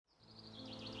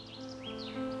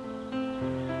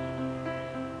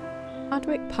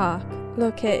Hardwick Park,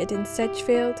 located in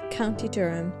Sedgefield, County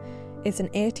Durham, is an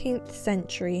 18th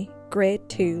century Grade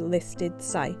II listed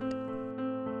site.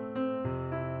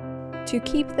 To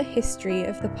keep the history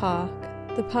of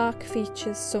the park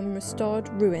features some restored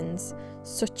ruins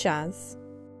such as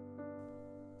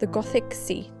the Gothic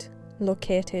seat,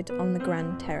 located on the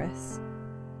Grand Terrace,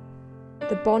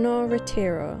 the Bono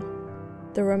Retiro,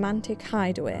 the romantic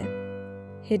hideaway,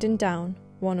 hidden down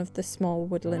one of the small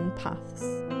woodland paths,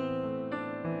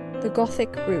 the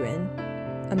Gothic ruin,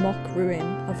 a mock ruin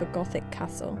of a Gothic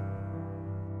castle,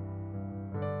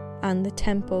 and the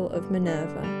Temple of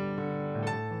Minerva.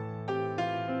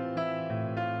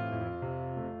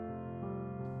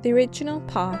 The original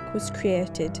park was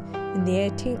created in the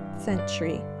 18th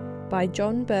century by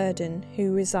John Burden,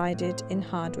 who resided in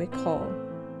Hardwick Hall.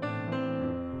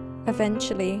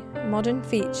 Eventually, modern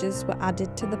features were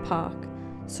added to the park,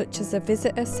 such as a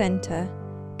visitor centre,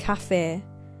 cafe,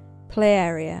 play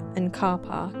area and car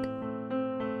park.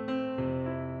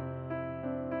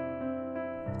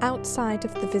 Outside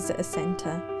of the visitor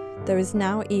centre, there is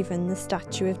now even the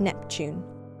statue of Neptune.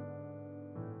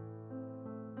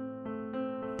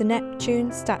 The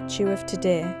Neptune statue of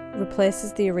today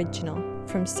replaces the original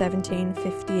from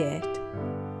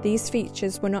 1758. These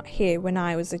features were not here when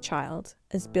I was a child,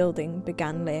 as building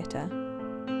began later.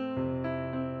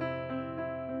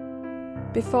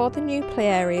 Before the new play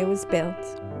area was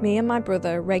built, me and my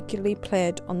brother regularly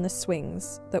played on the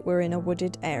swings that were in a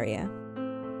wooded area.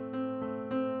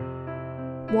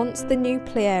 Once the new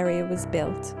play area was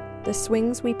built, the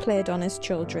swings we played on as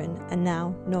children are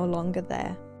now no longer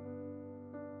there.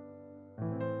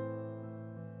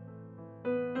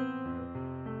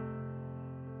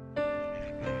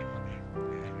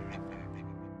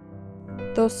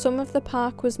 Though some of the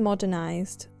park was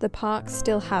modernised, the park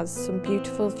still has some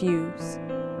beautiful views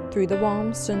through the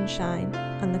warm sunshine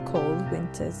and the cold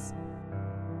winters.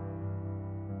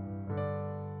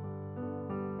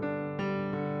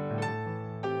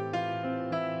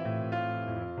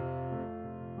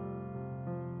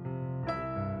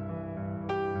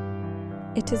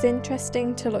 It is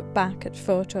interesting to look back at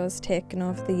photos taken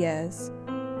over the years,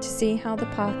 to see how the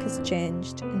park has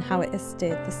changed and how it has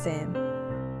stayed the same.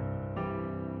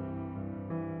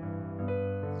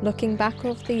 Looking back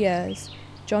over the years,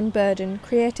 John Burden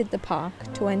created the park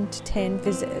to entertain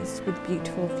visitors with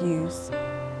beautiful views,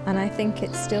 and I think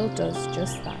it still does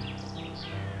just that.